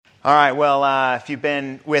All right, well, if you've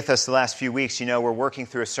been with us the last few weeks, you know we're working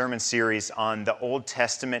through a sermon series on the Old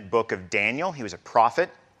Testament book of Daniel. He was a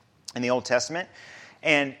prophet in the Old Testament.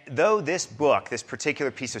 And though this book, this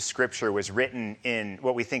particular piece of scripture, was written in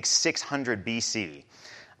what we think 600 BC,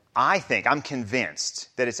 I'm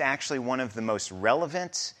convinced that it's actually one of the most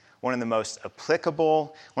relevant, one of the most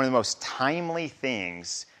applicable, one of the most timely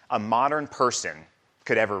things a modern person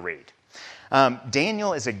could ever read.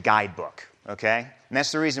 Daniel is a guidebook. Okay? And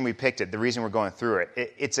that's the reason we picked it, the reason we're going through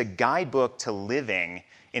it. It's a guidebook to living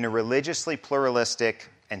in a religiously pluralistic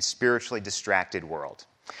and spiritually distracted world.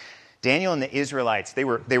 Daniel and the Israelites, they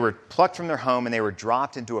were plucked from their home and they were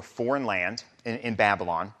dropped into a foreign land in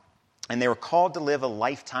Babylon. And they were called to live a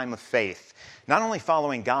lifetime of faith, not only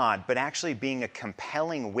following God, but actually being a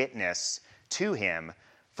compelling witness to Him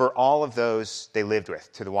for all of those they lived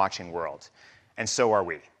with, to the watching world. And so are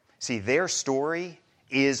we. See, their story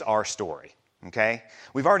is our story, okay?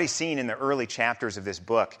 We've already seen in the early chapters of this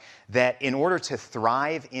book that in order to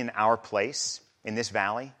thrive in our place, in this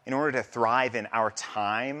valley, in order to thrive in our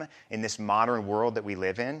time, in this modern world that we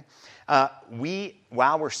live in,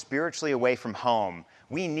 while we're spiritually away from home,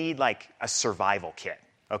 we need like a survival kit,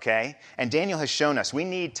 okay? And Daniel has shown us we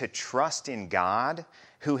need to trust in God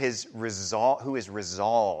who is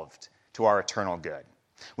resolved to our eternal good.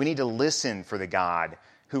 We need to listen for the God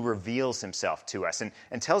who reveals himself to us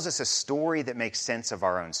and tells us a story that makes sense of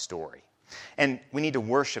our own story. And we need to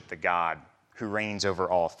worship the God who reigns over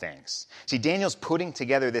all things. See, Daniel's putting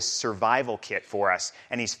together this survival kit for us,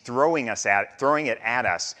 and he's throwing it at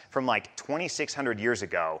us from like 2,600 years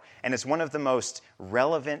ago, and it's one of the most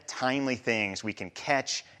relevant, timely things we can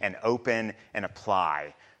catch and open and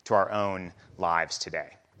apply to our own lives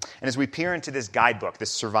today. And as we peer into this guidebook,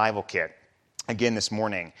 this survival kit, again this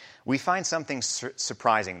morning, we find something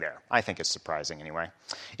surprising there. I think it's surprising anyway.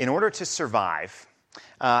 In order to survive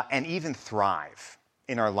and even thrive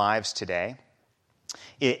in our lives today,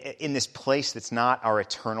 in this place that's not our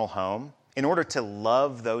eternal home, in order to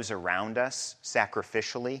love those around us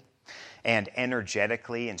sacrificially and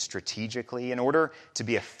energetically and strategically, in order to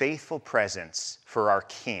be a faithful presence for our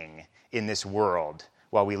King in this world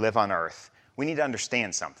while we live on earth, we need to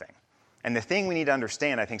understand something. And the thing we need to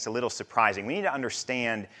understand, I think, is a little surprising. We need to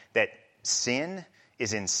understand that sin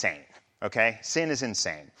is insane, okay? Sin is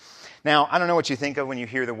insane. Now, I don't know what you think of when you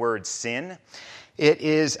hear the word sin. It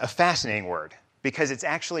is a fascinating word because it's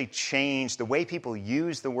actually changed. The way people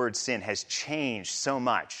use the word sin has changed so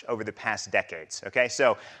much over the past decades, okay?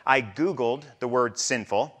 So I Googled the word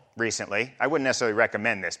sinful recently. I wouldn't necessarily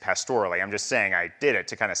recommend this pastorally. I'm just saying I did it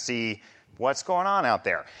to kind of see what's going on out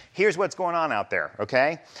there. Here's what's going on out there,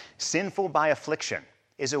 okay? Sinful by Affliction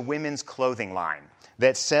is a women's clothing line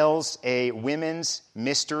that sells a women's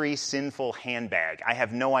mystery sinful handbag. I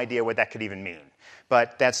have no idea what that could even mean,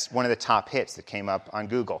 but that's one of the top hits that came up on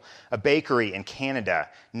Google. A bakery in Canada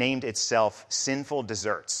named itself Sinful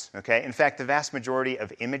Desserts, okay? In fact, the vast majority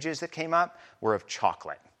of images that came up were of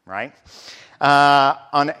chocolate, right?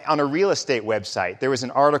 On a real estate website, there was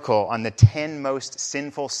an article on the 10 most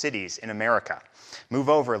sinful cities in America. Move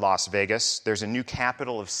over, Las Vegas. There's a new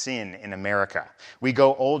capital of sin in America. We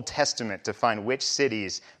go Old Testament to find which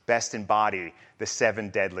cities best embody the 7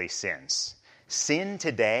 deadly sins. Sin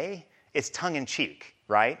today, it's tongue-in-cheek,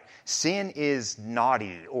 right? Sin is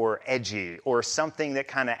naughty or edgy or something that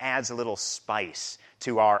kind of adds a little spice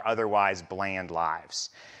to our otherwise bland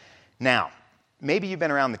lives. Now, maybe you've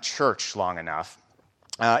been around the church long enough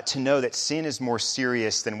to know that sin is more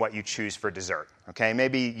serious than what you choose for dessert, okay?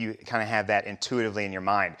 Maybe you kind of have that intuitively in your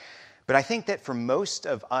mind. But I think that for most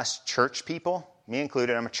of us church people, me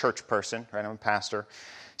included, I'm a church person, right? I'm a pastor.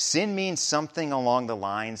 Sin means something along the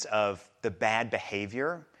lines of the bad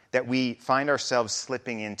behavior that we find ourselves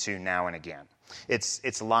slipping into now and again.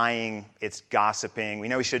 It's lying, it's gossiping. We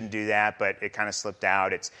know we shouldn't do that, but it kind of slipped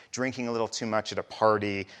out. It's drinking a little too much at a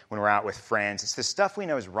party when we're out with friends. It's the stuff we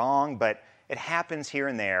know is wrong, but it happens here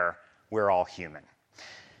and there. We're all human.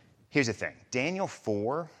 Here's the thing. Daniel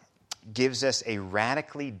 4 gives us a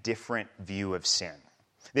radically different view of sin.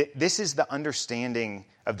 This is the understanding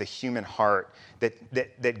of the human heart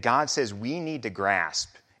that God says we need to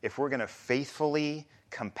grasp if we're going to faithfully,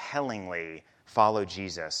 compellingly follow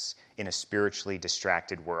Jesus in a spiritually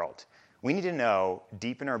distracted world. We need to know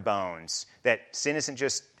deep in our bones that sin isn't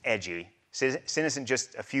just edgy. Sin isn't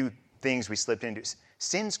just a few things we slipped into.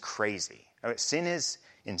 Sin's crazy. Sin is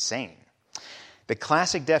insane. The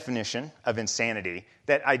classic definition of insanity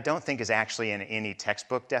that I don't think is actually in any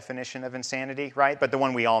textbook definition of insanity, right? But the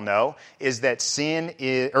one we all know is that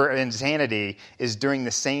insanity is doing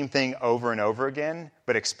the same thing over and over again,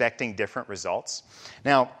 but expecting different results.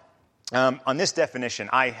 Now, On this definition,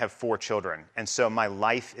 I have 4 children, and so my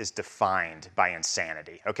life is defined by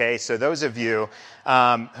insanity, okay? So those of you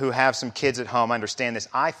who have some kids at home understand this.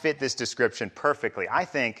 I fit this description perfectly. I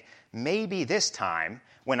think maybe this time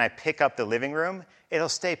when I pick up the living room, it'll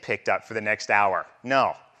stay picked up for the next hour.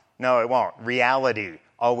 No, it won't. Reality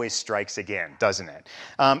always strikes again, doesn't it?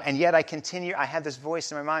 And yet I have this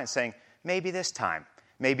voice in my mind saying, maybe this time.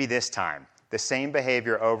 The same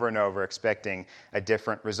behavior over and over, expecting a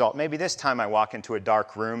different result. Maybe this time I walk into a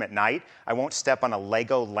dark room at night, I won't step on a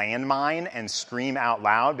Lego landmine and scream out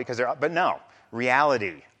loud but no,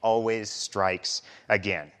 reality always strikes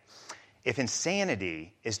again. If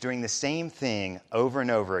insanity is doing the same thing over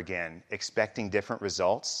and over again, expecting different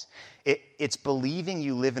results, it's believing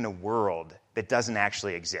you live in a world that doesn't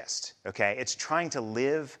actually exist, okay? It's trying to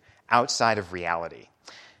live outside of reality.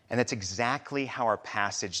 And that's exactly how our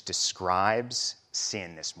passage describes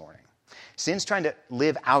sin this morning. Sin's trying to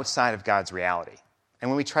live outside of God's reality.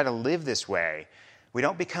 And when we try to live this way, we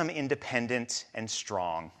don't become independent and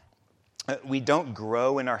strong. We don't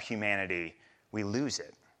grow in our humanity. We lose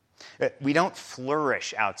it. We don't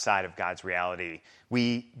flourish outside of God's reality.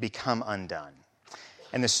 We become undone.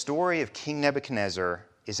 And the story of King Nebuchadnezzar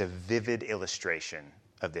is a vivid illustration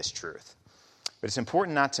of this truth. But it's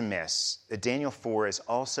important not to miss that Daniel 4 is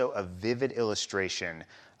also a vivid illustration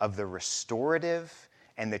of the restorative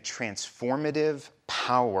and the transformative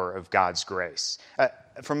power of God's grace.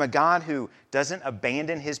 From a God who doesn't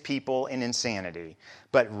abandon his people in insanity,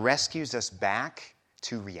 but rescues us back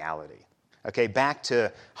to reality. Okay, back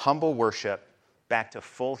to humble worship, back to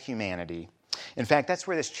full humanity. In fact, that's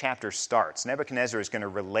where this chapter starts. Nebuchadnezzar is going to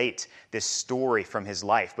relate this story from his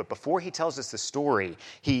life. But before he tells us the story,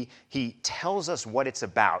 he tells us what it's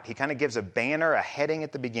about. He kind of gives a banner, a heading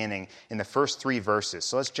at the beginning in the first 3 verses.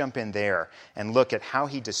 So let's jump in there and look at how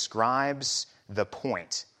he describes the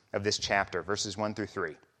point of this chapter, verses 1 through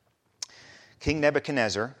 3. King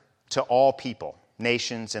Nebuchadnezzar, to all people,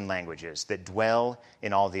 nations, and languages that dwell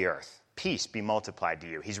in all the earth, peace be multiplied to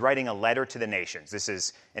you. He's writing a letter to the nations. This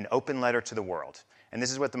is an open letter to the world. And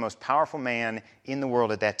this is what the most powerful man in the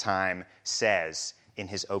world at that time says in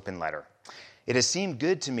his open letter. It has seemed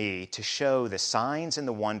good to me to show the signs and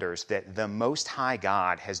the wonders that the Most High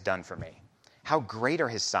God has done for me. How great are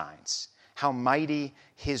his signs? How mighty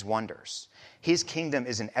his wonders? His kingdom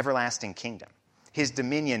is an everlasting kingdom. His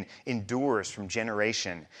dominion endures from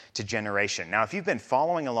generation to generation. Now, if you've been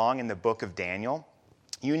following along in the book of Daniel,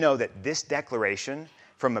 you know that this declaration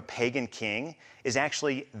from a pagan king is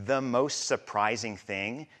actually the most surprising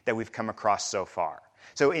thing that we've come across so far.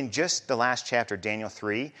 So in just the last chapter, Daniel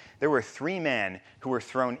 3, there were 3 men who were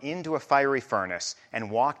thrown into a fiery furnace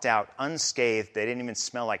and walked out unscathed. They didn't even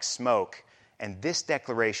smell like smoke. And this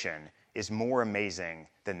declaration is more amazing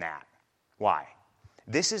than that. Why?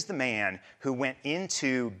 This is the man who went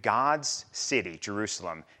into God's city,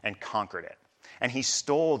 Jerusalem, and conquered it. And he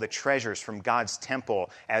stole the treasures from God's temple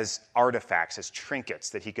as artifacts, as trinkets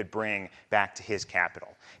that he could bring back to his capital.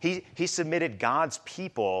 He submitted God's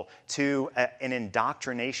people to an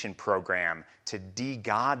indoctrination program to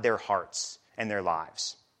de-God their hearts and their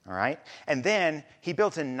lives. All right? And then he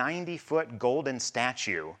built a 90-foot golden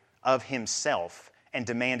statue of himself and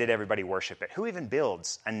demanded everybody worship it. Who even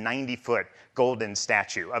builds a 90-foot golden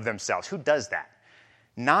statue of themselves? Who does that?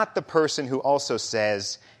 Not the person who also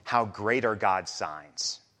says, how great are God's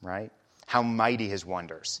signs, right? How mighty his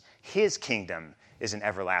wonders. His kingdom is an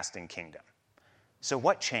everlasting kingdom. So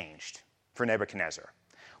what changed for Nebuchadnezzar?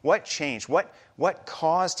 What changed? What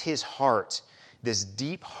caused his heart, this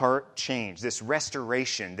deep heart change, this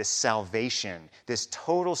restoration, this salvation, this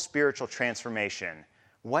total spiritual transformation?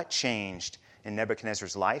 What changed in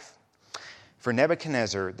Nebuchadnezzar's life? For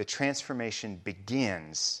Nebuchadnezzar, the transformation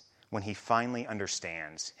begins when he finally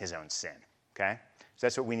understands his own sin, okay? So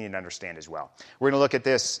that's what we need to understand as well. We're going to look at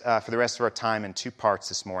this for the rest of our time in 2 parts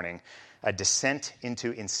this morning, a descent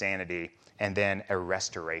into insanity and then a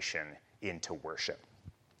restoration into worship.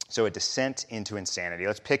 So a descent into insanity.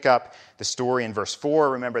 Let's pick up the story in verse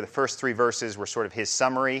 4. Remember, the first 3 verses were sort of his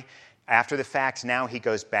summary. After the fact, now he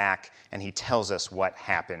goes back and he tells us what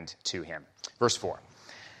happened to him. Verse 4.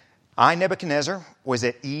 I, Nebuchadnezzar, was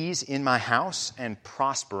at ease in my house and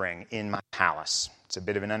prospering in my palace. It's a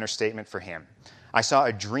bit of an understatement for him. I saw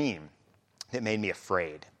a dream that made me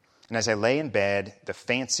afraid. And as I lay in bed, the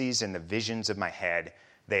fancies and the visions of my head,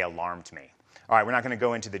 they alarmed me. All right, we're not going to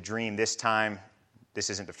go into the dream this time. This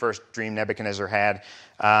isn't the first dream Nebuchadnezzar had.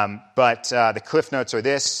 But the cliff notes are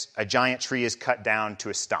this: a giant tree is cut down to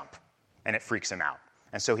a stump, and it freaks him out.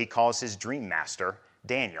 And so he calls his dream master,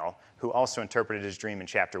 Daniel, who also interpreted his dream in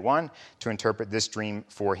chapter 1, to interpret this dream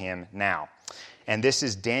for him now. And this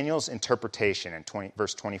is Daniel's interpretation in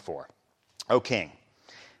verse 24. O king,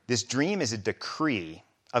 this dream is a decree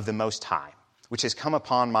of the Most High, which has come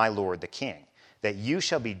upon my lord the king, that you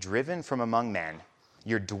shall be driven from among men.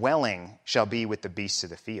 Your dwelling shall be with the beasts of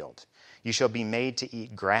the field. You shall be made to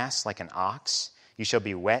eat grass like an ox. You shall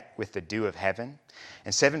be wet with the dew of heaven.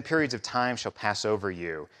 And 7 periods of time shall pass over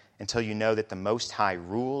you until you know that the Most High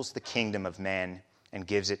rules the kingdom of men and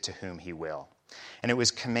gives it to whom he will. And it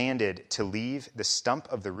was commanded to leave the stump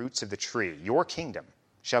of the roots of the tree. Your kingdom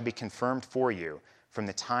shall be confirmed for you from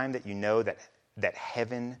the time that you know that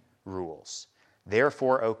heaven rules.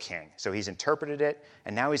 Therefore, O king. So he's interpreted it,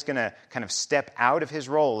 and now he's going to kind of step out of his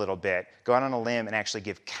role a little bit, go out on a limb, and actually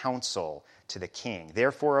give counsel to the king.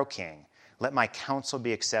 Therefore, O king, let my counsel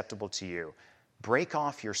be acceptable to you. Break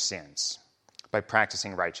off your sins by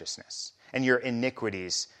practicing righteousness, and your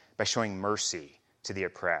iniquities by showing mercy to the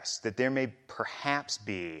oppressed, that there may perhaps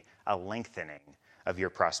be a lengthening of your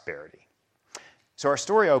prosperity. So our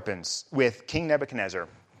story opens with King Nebuchadnezzar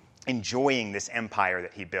enjoying this empire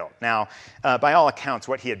that he built. Now, by all accounts,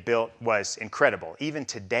 what he had built was incredible. Even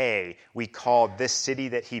today, we call this city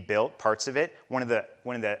that he built, parts of it, one of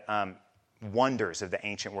the wonders of the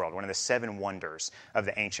ancient world, one of the 7 wonders of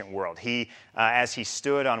the ancient world. He, as he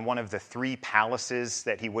stood on one of the 3 palaces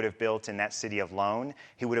that he would have built in that city of Lone,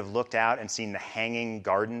 he would have looked out and seen the hanging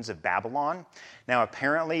gardens of Babylon. Now,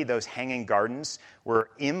 apparently, those hanging gardens were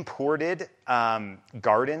imported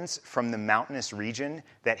gardens from the mountainous region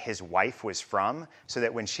that his wife was from, so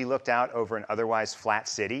that when she looked out over an otherwise flat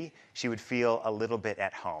city, she would feel a little bit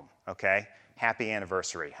at home, okay? Happy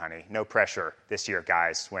anniversary, honey. No pressure this year,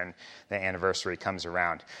 guys, when the anniversary comes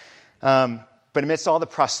around. But amidst all the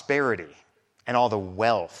prosperity and all the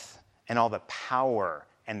wealth and all the power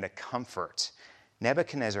and the comfort,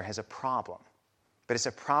 Nebuchadnezzar has a problem. But it's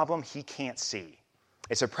a problem he can't see.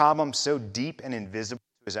 It's a problem so deep and invisible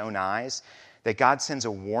to his own eyes that God sends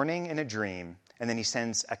a warning in a dream, and then he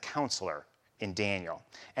sends a counselor in Daniel.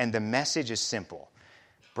 And the message is simple.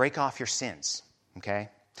 Break off your sins, okay?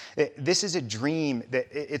 This is a dream, that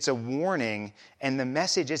it's a warning, and the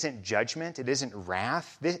message isn't judgment, it isn't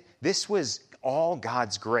wrath. This was all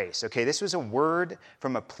God's grace, okay? This was a word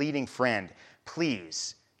from a pleading friend.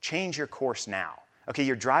 Please, change your course now. Okay,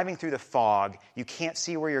 you're driving through the fog, you can't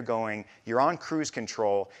see where you're going, you're on cruise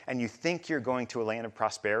control, and you think you're going to a land of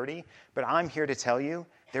prosperity, but I'm here to tell you,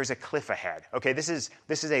 there's a cliff ahead. Okay, this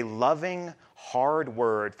is a loving, hard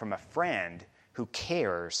word from a friend who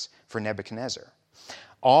cares for Nebuchadnezzar.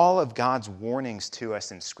 All of God's warnings to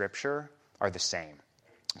us in Scripture are the same.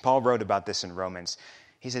 Paul wrote about this in Romans.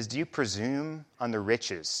 He says, do you presume on the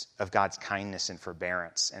riches of God's kindness and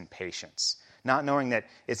forbearance and patience, not knowing that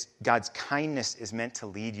God's kindness is meant to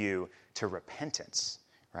lead you to repentance,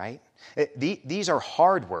 right? These are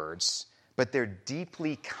hard words, but they're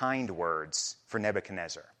deeply kind words for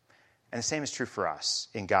Nebuchadnezzar. And the same is true for us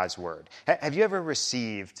in God's word. Have you ever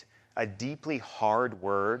received a deeply hard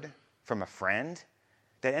word from a friend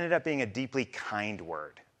that ended up being a deeply kind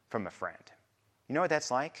word from a friend? You know what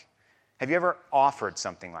that's like? Have you ever offered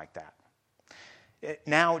something like that?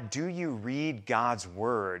 Now, do you read God's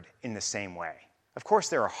word in the same way? Of course,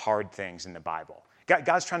 there are hard things in the Bible.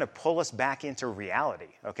 God's trying to pull us back into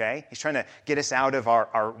reality, okay? He's trying to get us out of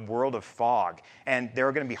our world of fog. And there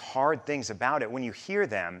are going to be hard things about it. When you hear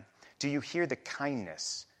them, do you hear the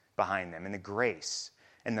kindness behind them and the grace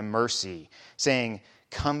and the mercy saying,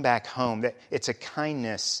 come back home? That it's a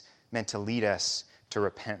kindness meant to lead us to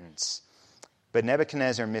repentance. But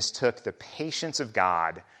Nebuchadnezzar mistook the patience of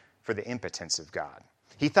God for the impotence of God.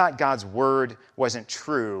 He thought God's word wasn't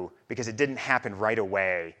true because it didn't happen right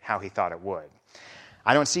away how he thought it would.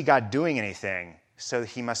 I don't see God doing anything, so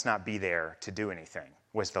he must not be there to do anything,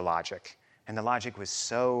 was the logic. And the logic was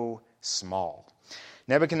so small.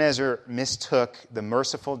 Nebuchadnezzar mistook the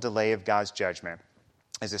merciful delay of God's judgment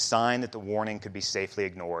as a sign that the warning could be safely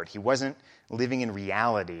ignored. He wasn't living in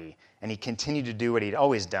reality, and he continued to do what he'd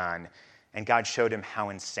always done, and God showed him how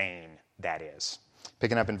insane that is.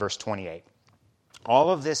 Picking up in verse 28. All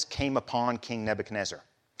of this came upon King Nebuchadnezzar.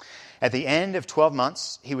 At the end of 12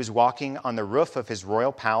 months, he was walking on the roof of his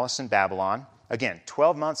royal palace in Babylon. Again,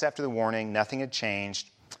 12 months after the warning, nothing had changed.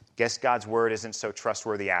 Guess God's word isn't so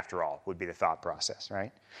trustworthy after all, would be the thought process,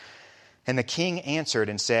 right? And the king answered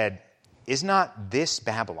and said, is not this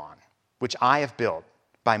Babylon, which I have built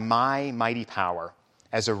by my mighty power,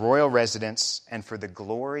 as a royal residence and for the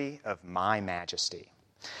glory of my majesty?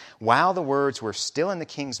 While the words were still in the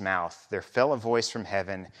king's mouth, there fell a voice from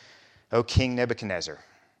heaven, O King Nebuchadnezzar,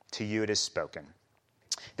 to you it is spoken.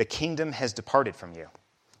 The kingdom has departed from you.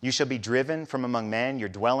 You shall be driven from among men. Your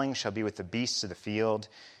dwelling shall be with the beasts of the field.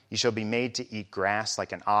 You shall be made to eat grass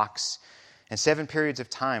like an ox, and 7 periods of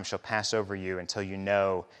time shall pass over you until you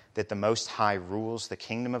know that the Most High rules the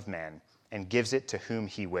kingdom of men and gives it to whom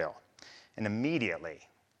he will. And immediately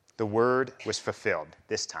the word was fulfilled,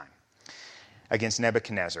 this time, against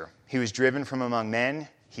Nebuchadnezzar. He was driven from among men.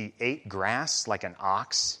 He ate grass like an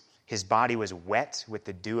ox. His body was wet with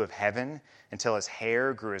the dew of heaven until his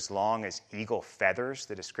hair grew as long as eagle feathers.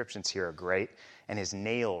 The descriptions here are great. And his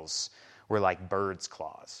nails were like birds'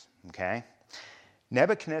 claws. Okay?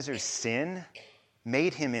 Nebuchadnezzar's sin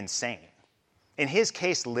made him insane. In his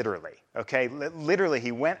case, literally. Okay? Literally,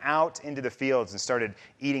 he went out into the fields and started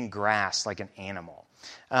eating grass like an animal.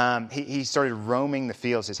 He started roaming the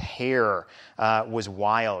fields. His hair was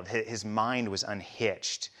wild. His mind was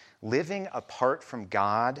unhitched. Living apart from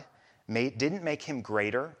God didn't make him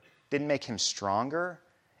greater, didn't make him stronger.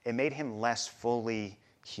 It made him less fully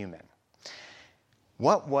human.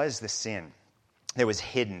 What was the sin that was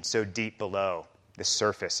hidden so deep below the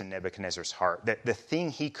surface in Nebuchadnezzar's heart? The thing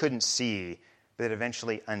he couldn't see, but that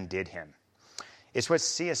eventually undid him. It's what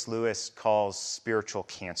C.S. Lewis calls spiritual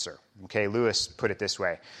cancer. Okay, Lewis put it this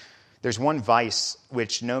way. There's one vice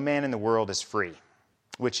which no man in the world is free,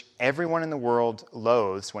 which everyone in the world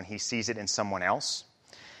loathes when he sees it in someone else,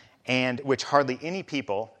 and which hardly any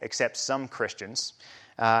people, except some Christians,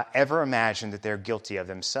 ever imagine that they're guilty of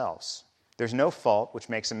themselves. There's no fault which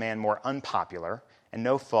makes a man more unpopular, and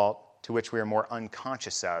no fault to which we are more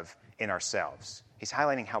unconscious of in ourselves. He's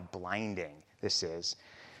highlighting how blinding this is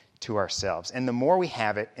to ourselves. And the more we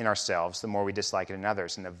have it in ourselves, the more we dislike it in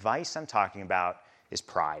others. And the vice I'm talking about is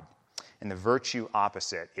pride. And the virtue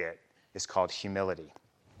opposite it is called humility.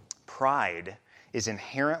 Pride is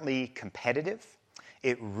inherently competitive.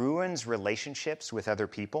 It ruins relationships with other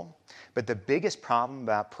people. But the biggest problem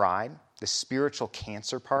about pride, the spiritual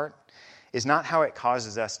cancer part, is not how it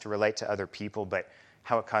causes us to relate to other people, but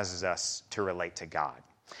how it causes us to relate to God.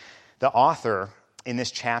 The author in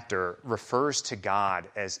this chapter refers to God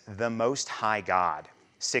as the Most High God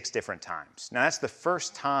 6 different times. Now, that's the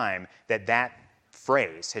first time that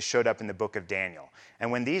phrase has showed up in the book of Daniel.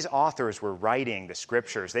 And when these authors were writing the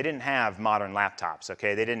scriptures, they didn't have modern laptops,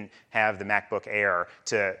 okay? They didn't have the MacBook Air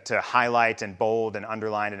to highlight and bold and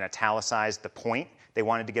underline and italicize the point they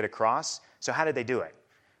wanted to get across. So how did they do it?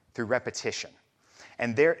 Through repetition.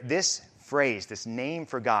 And this phrase, this name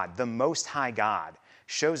for God, the Most High God,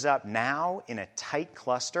 shows up now in a tight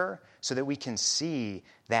cluster so that we can see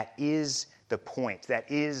that is the point.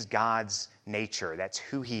 That is God's nature. That's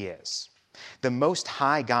who he is. The Most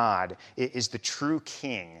High God is the true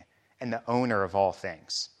king and the owner of all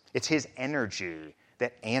things. It's his energy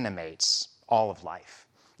that animates all of life.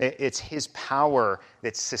 It's his power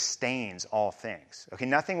that sustains all things. Okay,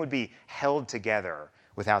 nothing would be held together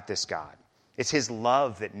without this God. It's his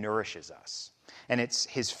love that nourishes us. And it's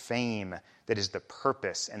his fame that is the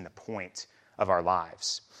purpose and the point of our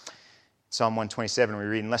lives. Psalm 127, we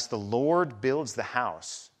read, "Unless the Lord builds the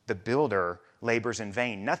house, the builder labors in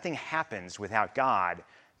vain." Nothing happens without God.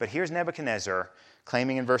 But here's Nebuchadnezzar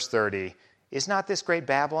claiming in verse 30, "Is not this great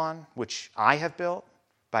Babylon, which I have built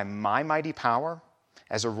by my mighty power,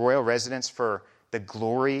 as a royal residence for the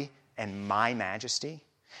glory and my majesty?"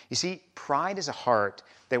 You see, pride is a heart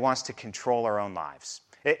that wants to control our own lives.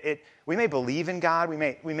 We may believe in God, we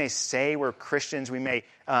may say we're Christians, we may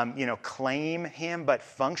claim him, but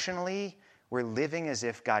functionally, we're living as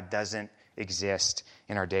if God doesn't exist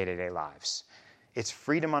in our day-to-day lives. It's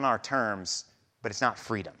freedom on our terms, but it's not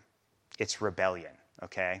freedom. It's rebellion,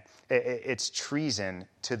 okay? It's treason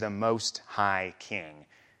to the Most High King.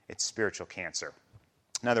 It's spiritual cancer.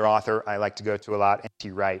 Another author I like to go to a lot,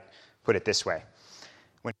 N.T. Wright, put it this way.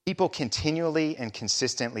 When people continually and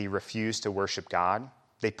consistently refuse to worship God,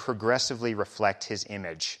 they progressively reflect his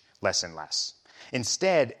image less and less.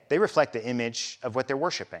 Instead, they reflect the image of what they're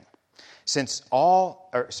worshiping. Since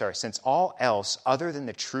all else other than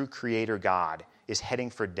the true creator God is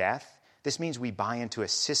heading for death, this means we buy into a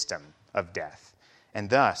system of death. And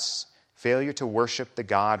thus, failure to worship the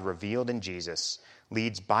God revealed in Jesus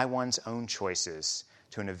leads by one's own choices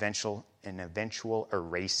to an eventual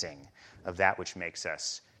erasing of that which makes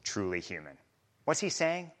us truly human. What's he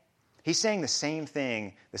saying? He's saying the same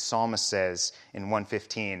thing the psalmist says in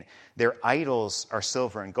 115. Their idols are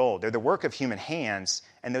silver and gold. They're the work of human hands,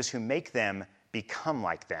 and those who make them become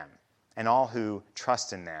like them. And all who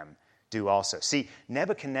trust in them do also. See,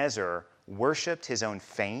 Nebuchadnezzar worshipped his own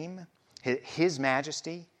fame, his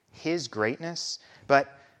majesty, his greatness,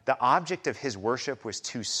 but the object of his worship was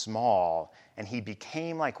too small, and he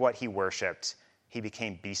became like what he worshipped. He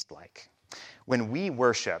became beast-like. When we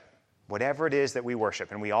worship, whatever it is that we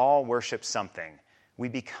worship, and we all worship something, we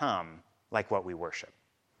become like what we worship.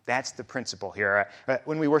 That's the principle here.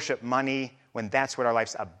 When we worship money, when that's what our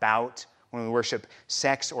life's about, when we worship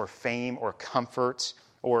sex or fame or comfort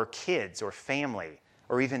or kids or family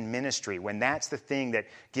or even ministry, when that's the thing that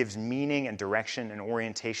gives meaning and direction and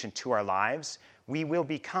orientation to our lives, we will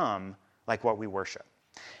become like what we worship.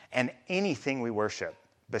 And anything we worship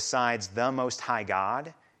besides the Most High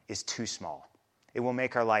God is too small. It will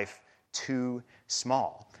make our life too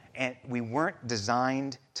small. And we weren't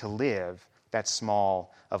designed to live that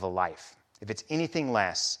small of a life. If it's anything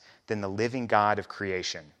less than the living God of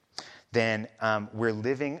creation, then we're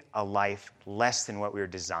living a life less than what we were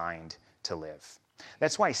designed to live.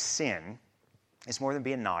 That's why sin is more than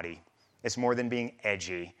being naughty. It's more than being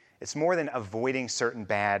edgy. It's more than avoiding certain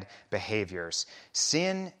bad behaviors.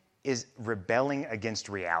 Sin is rebelling against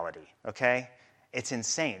reality, okay? It's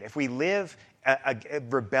insane. If we live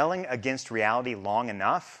rebelling against reality long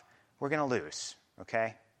enough, we're going to lose,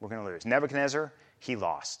 okay? We're going to lose. Nebuchadnezzar, he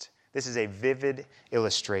lost. This is a vivid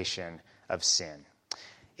illustration of sin.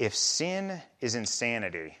 If sin is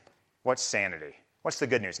insanity, what's sanity? What's the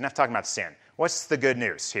good news? Enough talking about sin. What's the good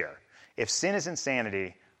news here? If sin is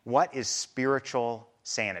insanity, what is spiritual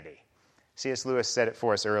sanity? C.S. Lewis said it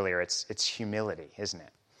for us earlier. It's humility, isn't it?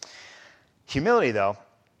 Humility, though,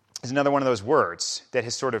 is another one of those words that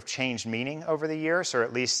has sort of changed meaning over the years, or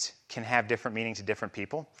at least can have different meaning to different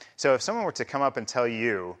people. So if someone were to come up and tell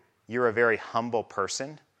you you're a very humble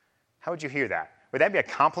person, how would you hear that? Would that be a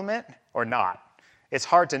compliment or not? It's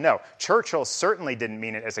hard to know. Churchill certainly didn't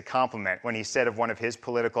mean it as a compliment when he said of one of his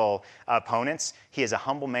political opponents, he is a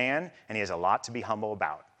humble man and he has a lot to be humble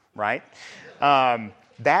about, right?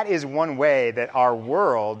 That is one way that our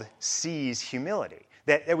world sees humility.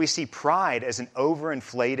 That we see pride as an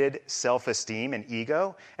overinflated self-esteem and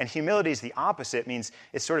ego, and humility is the opposite. It means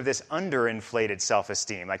it's sort of this underinflated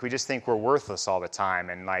self-esteem. Like we just think we're worthless all the time,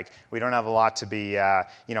 and like we don't have a lot to be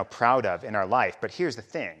proud of in our life. But here's the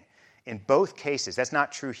thing. In both cases, that's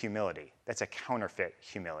not true humility. That's a counterfeit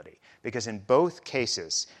humility. Because in both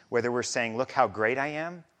cases, whether we're saying, look how great I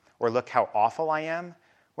am, or look how awful I am,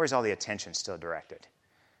 where's all the attention still directed?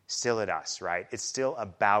 Still at us, right? It's still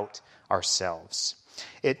about ourselves.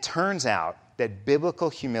 It turns out that biblical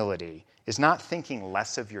humility is not thinking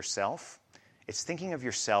less of yourself. It's thinking of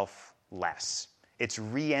yourself less. It's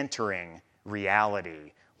re-entering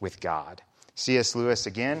reality with God. C.S. Lewis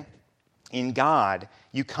again, in God,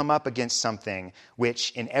 you come up against something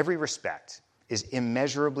which, in every respect, is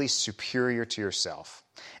immeasurably superior to yourself.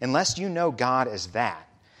 Unless you know God as that,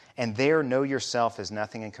 and there know yourself as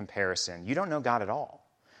nothing in comparison, you don't know God at all.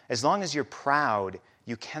 As long as you're proud,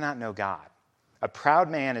 you cannot know God. A proud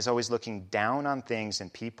man is always looking down on things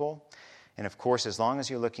and people, and of course, as long as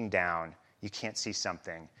you're looking down, you can't see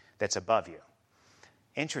something that's above you.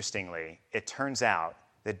 Interestingly, it turns out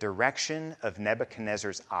the direction of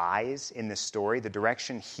Nebuchadnezzar's eyes in this story, the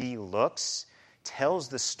direction he looks, tells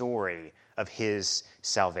the story of his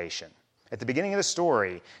salvation. At the beginning of the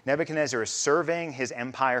story, Nebuchadnezzar is surveying his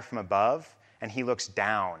empire from above, and he looks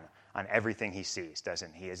down on everything he sees,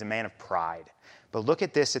 doesn't he? He is a man of pride. But look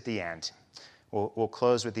at this at the end. We'll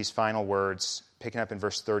close with these final words, picking up in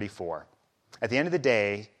verse 34. At the end of the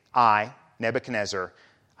day, I, Nebuchadnezzar,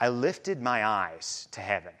 I lifted my eyes to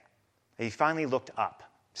heaven. He finally looked up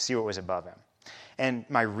to see what was above him. And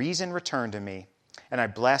my reason returned to me, and I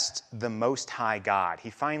blessed the Most High God.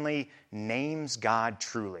 He finally names God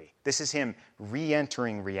truly. This is him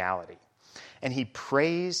re-entering reality. And he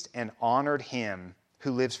praised and honored him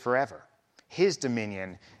who lives forever. His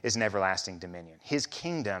dominion is an everlasting dominion. His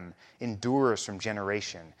kingdom endures from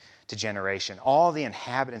generation to generation. All the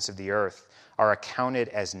inhabitants of the earth are accounted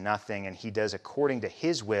as nothing, and he does according to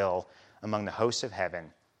his will among the hosts of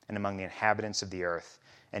heaven and among the inhabitants of the earth.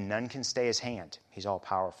 And none can stay his hand. He's all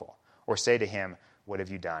powerful. Or say to him, what have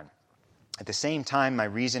you done? At the same time, my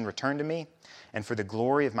reason returned to me, and for the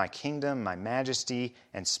glory of my kingdom, my majesty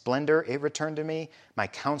and splendor, it returned to me. My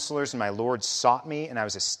counselors and my lords sought me, and I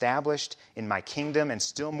was established in my kingdom, and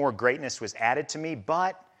still more greatness was added to me,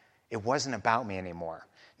 but it wasn't about me anymore.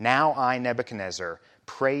 Now I, Nebuchadnezzar,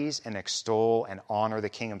 praise and extol and honor the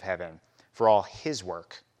King of heaven, for all his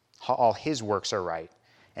works are right,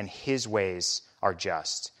 and his ways are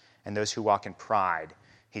just, and those who walk in pride,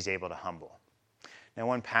 he's able to humble. Now,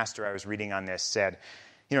 one pastor I was reading on this said,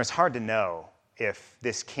 it's hard to know if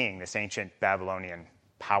this king, this ancient Babylonian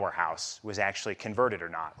powerhouse, was actually converted or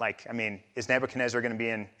not. Is Nebuchadnezzar going to be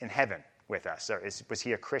in heaven with us? Or was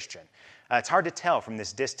he a Christian? It's hard to tell from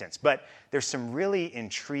this distance, but there's some really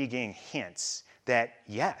intriguing hints that,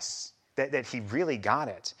 yes, that he really got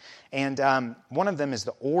it. And one of them is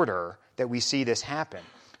the order that we see this happen.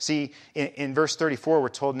 See, in verse 34, we're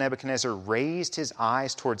told Nebuchadnezzar raised his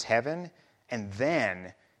eyes towards heaven, and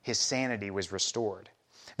then his sanity was restored.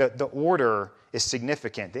 The order is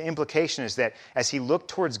significant. The implication is that as he looked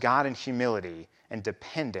towards God in humility and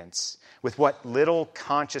dependence, with what little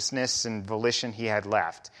consciousness and volition he had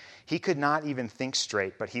left, he could not even think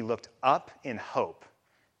straight, but he looked up in hope.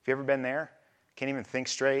 Have you ever been there? Can't even think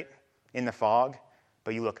straight in the fog,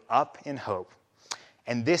 but you look up in hope.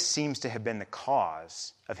 And this seems to have been the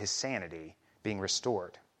cause of his sanity being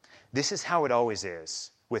restored. This is how it always is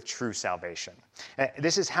with true salvation.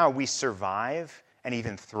 This is how we survive and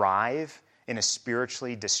even thrive in a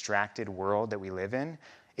spiritually distracted world that we live in.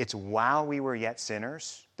 It's while we were yet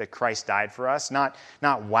sinners that Christ died for us, not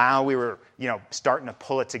while we were, starting to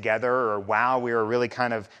pull it together, or while we were really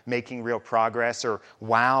kind of making real progress, or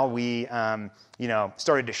while we,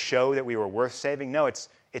 started to show that we were worth saving. No, it's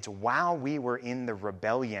while we were in the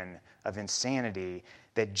rebellion of insanity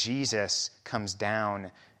that Jesus comes down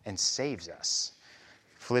and saves us.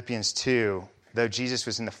 Philippians 2, though Jesus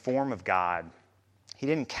was in the form of God, he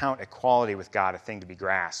didn't count equality with God a thing to be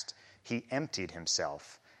grasped. He emptied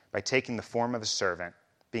himself by taking the form of a servant,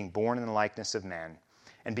 being born in the likeness of men,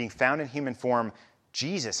 and being found in human form.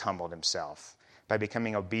 Jesus humbled himself by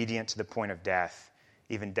becoming obedient to the point of death,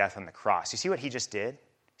 even death on the cross. You see what he just did?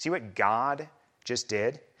 See what God just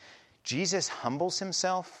did? Jesus humbles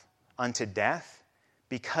himself unto death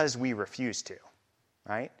because we refuse to,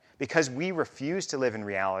 right? Because we refuse to live in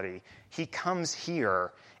reality, he comes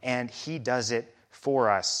here and he does it for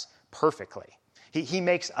us perfectly. He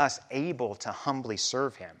makes us able to humbly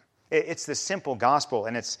serve him. It's the simple gospel,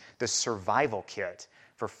 and it's the survival kit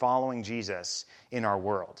for following Jesus in our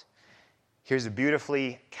world. Here's a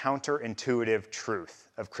beautifully counterintuitive truth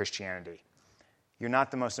of Christianity. You're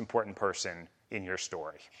not the most important person in your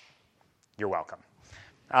story. You're welcome.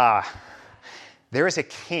 There is a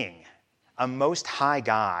king, a most high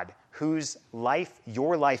God, whose life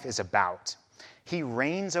your life is about. He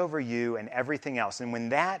reigns over you and everything else. And when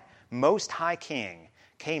that most high king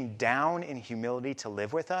came down in humility to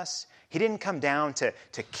live with us, he didn't come down to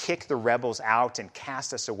kick the rebels out and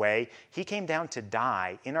cast us away. He came down to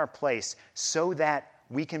die in our place so that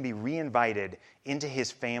we can be reinvited into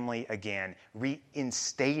his family again,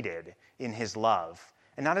 reinstated in his love,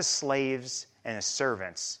 and not as slaves and as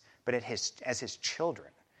servants, but as his children,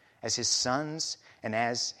 as his sons and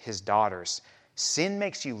as his daughters. Sin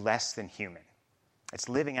makes you less than human. It's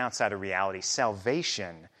living outside of reality.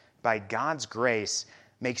 Salvation, by God's grace,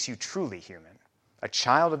 makes you truly human, a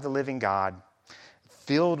child of the living God,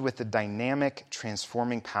 filled with the dynamic,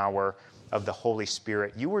 transforming power of the Holy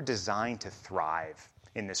Spirit. You were designed to thrive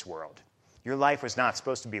in this world. Your life was not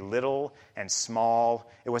supposed to be little and small.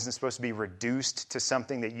 It wasn't supposed to be reduced to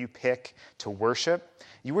something that you pick to worship.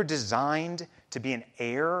 You were designed to be an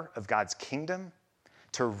heir of God's kingdom,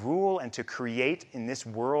 to rule and to create in this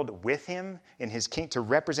world with him, in his to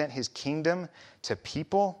represent his kingdom to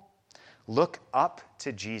people. Look up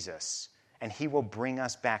to Jesus, and he will bring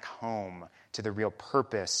us back home to the real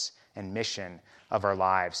purpose and mission of our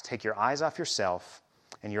lives. Take your eyes off yourself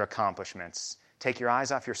and your accomplishments. Take your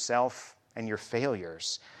eyes off yourself and your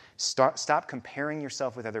failures. Stop comparing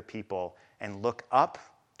yourself with other people and look up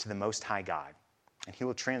to the Most High God, and he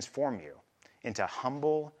will transform you into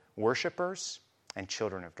humble worshipers and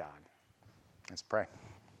children of God. Let's pray.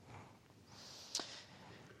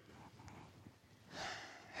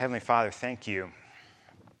 Heavenly Father, thank you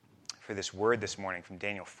for this word this morning from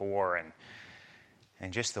Daniel 4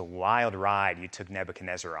 and just the wild ride you took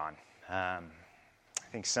Nebuchadnezzar on. I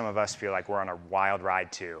think some of us feel like we're on a wild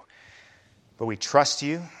ride too. But we trust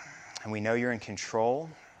you, and we know you're in control,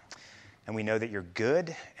 and we know that you're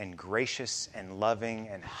good and gracious and loving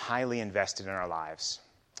and highly invested in our lives.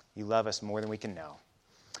 You love us more than we can know.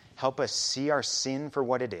 Help us see our sin for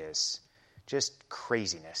what it is, just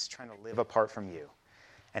craziness, trying to live apart from you.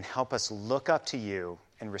 And help us look up to you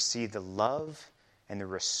and receive the love and the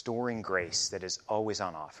restoring grace that is always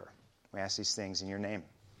on offer. We ask these things in your name.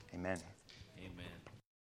 Amen. Amen.